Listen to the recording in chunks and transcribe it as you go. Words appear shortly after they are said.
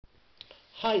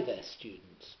Hi there,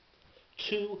 students.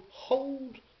 To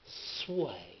hold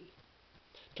sway.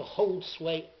 To hold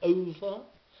sway over,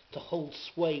 to hold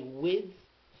sway with,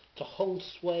 to hold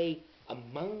sway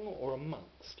among or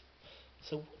amongst.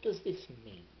 So what does this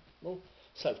mean? Well,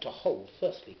 so to hold,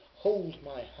 firstly, hold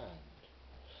my hand.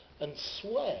 And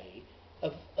sway,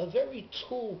 a very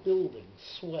tall building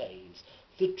sways.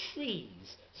 The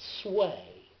trees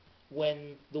sway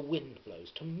when the wind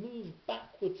blows, to move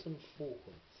backwards and forwards.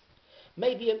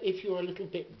 Maybe if you're a little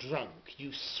bit drunk,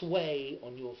 you sway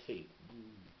on your feet.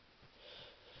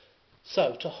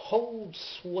 So, to hold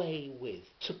sway with,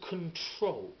 to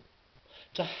control,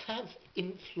 to have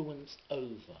influence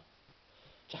over,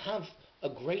 to have a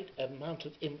great amount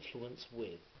of influence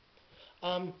with.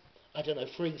 I don't know,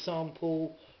 for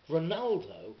example,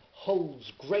 Ronaldo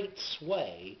holds great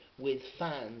sway with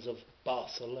fans of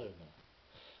Barcelona.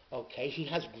 Okay, he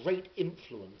has great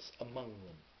influence among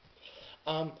them.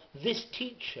 This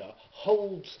teacher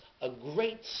holds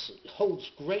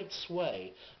great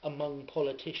sway among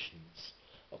politicians.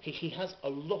 Okay, he has a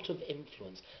lot of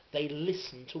influence. They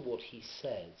listen to what he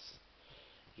says.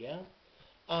 Yeah.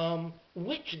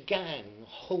 Which gang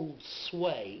holds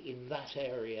sway in that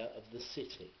area of the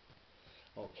city?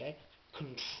 Okay,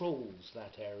 controls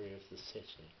that area of the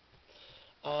city.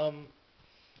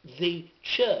 The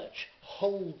church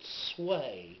holds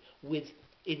sway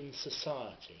in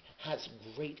society, has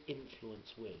great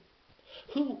influence with.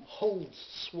 Who holds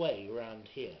sway around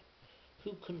here?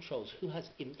 Who controls? Who has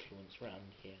influence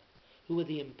around here? Who are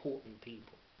the important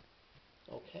people?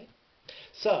 Okay?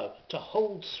 So, to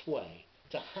hold sway,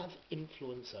 to have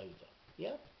influence over.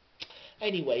 Yeah?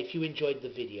 Anyway, if you enjoyed the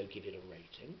video, give it a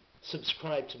rating,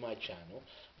 subscribe to my channel,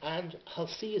 and I'll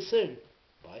see you soon.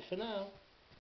 Bye for now.